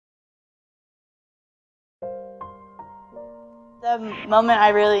The moment I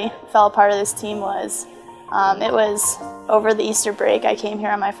really felt a part of this team was, it was over the Easter break. I came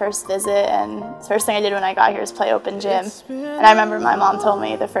here on my first visit, and the first thing I did when I got here was play open gym. And I remember my mom told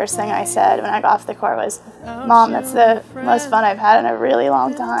me the first thing I said when I got off the court was, "Mom, that's the most fun I've had in a really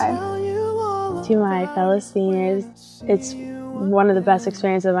long time." To my fellow seniors, it's one of the best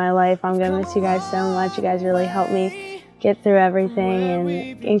experiences of my life. I'm going to miss you guys so much. You guys really helped me get through everything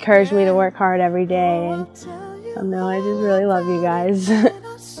and encouraged me to work hard every day. And no, I just really love you guys.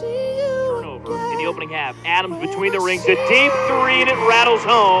 Turnover in the opening half. Adams between the rings, a deep three, and it rattles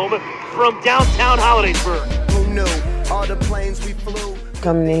home from downtown Hollidaysburg. Who knew all the planes we flew?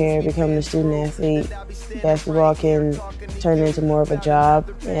 Coming in here, becoming a student athlete, basketball can turn into more of a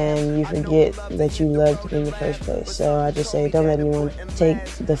job, and you forget that you loved it in the first place. So I just say, don't let anyone take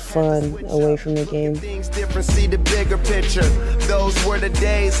the fun away from the game. Things different, see the bigger picture. Those were the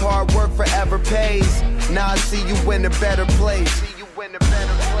days, hard work forever pays. Now I see you in a better place.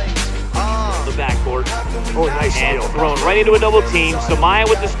 The backcourt. Oh, nice steal. Thrown right into a double team. Samaya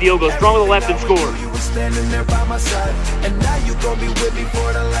with the steal, goes strong with the left and scores. You were standing there by my side, and now you gon' be with me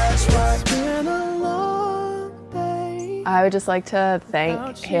for the last ride. I would just like to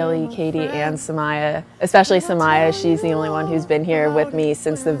thank Haley, Katie, and Samaya, especially Samaya. She's the only one who's been here with me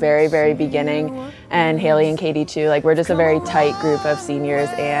since the very, very beginning, and Haley and Katie too. Like, we're just a very tight group of seniors,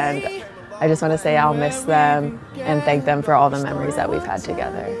 and I just want to say I'll miss them and thank them for all the memories that we've had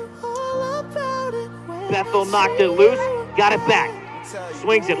together. Bethel knocked it loose, got it back.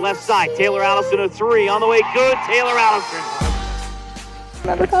 Swings it left side. Taylor Allison, a three on the way. Good. Taylor Allison. I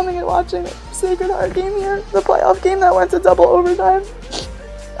remember coming and watching Sacred Heart game here, the playoff game that went to double overtime.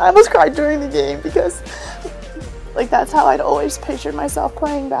 I almost cried during the game because, like, that's how I'd always pictured myself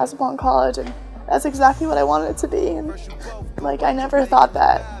playing basketball in college, and that's exactly what I wanted it to be. And, like, I never thought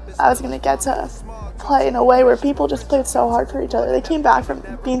that I was going to get to play in a way where people just played so hard for each other. They came back from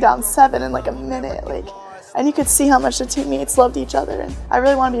being down 7 in like a minute, and you could see how much the teammates loved each other, and I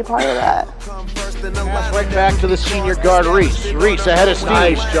really want to be a part of that. Pass right back to the senior guard, Reese. Reese ahead of Steve.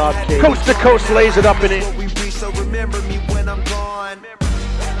 Nice job, Katie. Coast to coast, lays it up and in.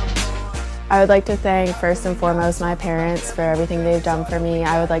 I would like to thank first and foremost my parents for everything they've done for me.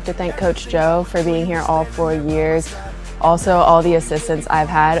 I would like to thank Coach Joe for being here all 4 years. Also, all the assistants I've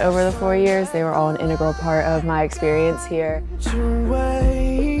had over the 4 years, they were all an integral part of my experience here.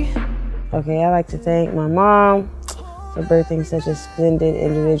 Okay, I'd like to thank my mom for birthing such a splendid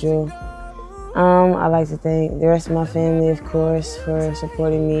individual. I'd like to thank the rest of my family, of course, for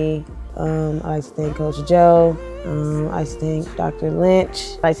supporting me. I'd like to thank Coach Joe. I'd like to thank Dr.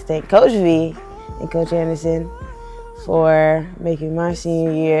 Lynch. I'd like to thank Coach V and Coach Anderson for making my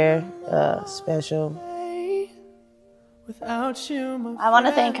senior year special. I want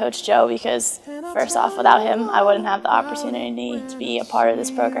to thank Coach Joe because, first off, without him, I wouldn't have the opportunity to be a part of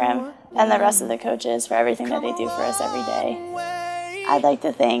this program, and the rest of the coaches for everything that they do for us every day. I'd like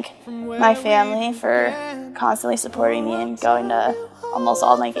to thank my family for constantly supporting me and going to almost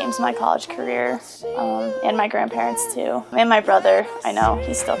all my games in my college career, and my grandparents too. And my brother, I know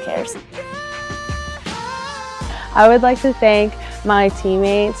he still cares. I would like to thank my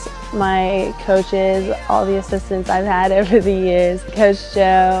teammates, my coaches, all the assistants I've had over the years, Coach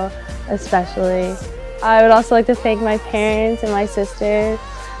Joe especially. I would also like to thank my parents and my sister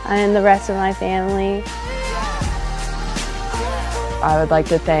and the rest of my family. I would like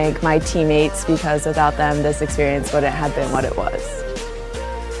to thank my teammates because without them, this experience wouldn't have been what it was.